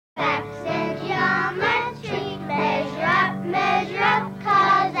Facts and geometry. Measure up,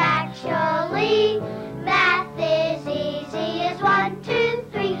 'cause actually math is easy as 1, 2,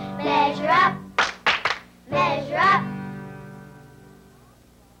 3. Measure up, measure up.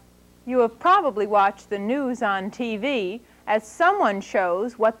 You have probably watched the news on TV as someone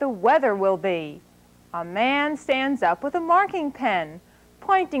shows what the weather will be. A man stands up with a marking pen,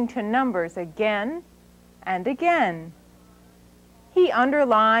 pointing to numbers again and again. He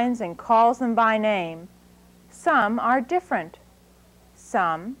underlines and calls them by name. Some are different.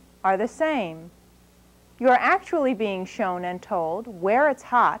 Some are the same. You're actually being shown and told where it's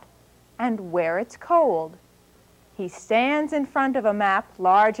hot and where it's cold. He stands in front of a map,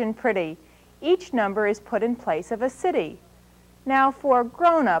 large and pretty. Each number is put in place of a city. Now, for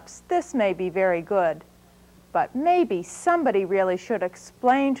grown-ups, this may be very good, but maybe somebody really should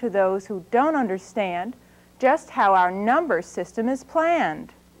explain to those who don't understand just how our number system is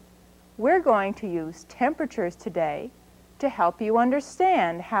planned. We're going to use temperatures today to help you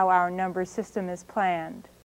understand how our number system is planned.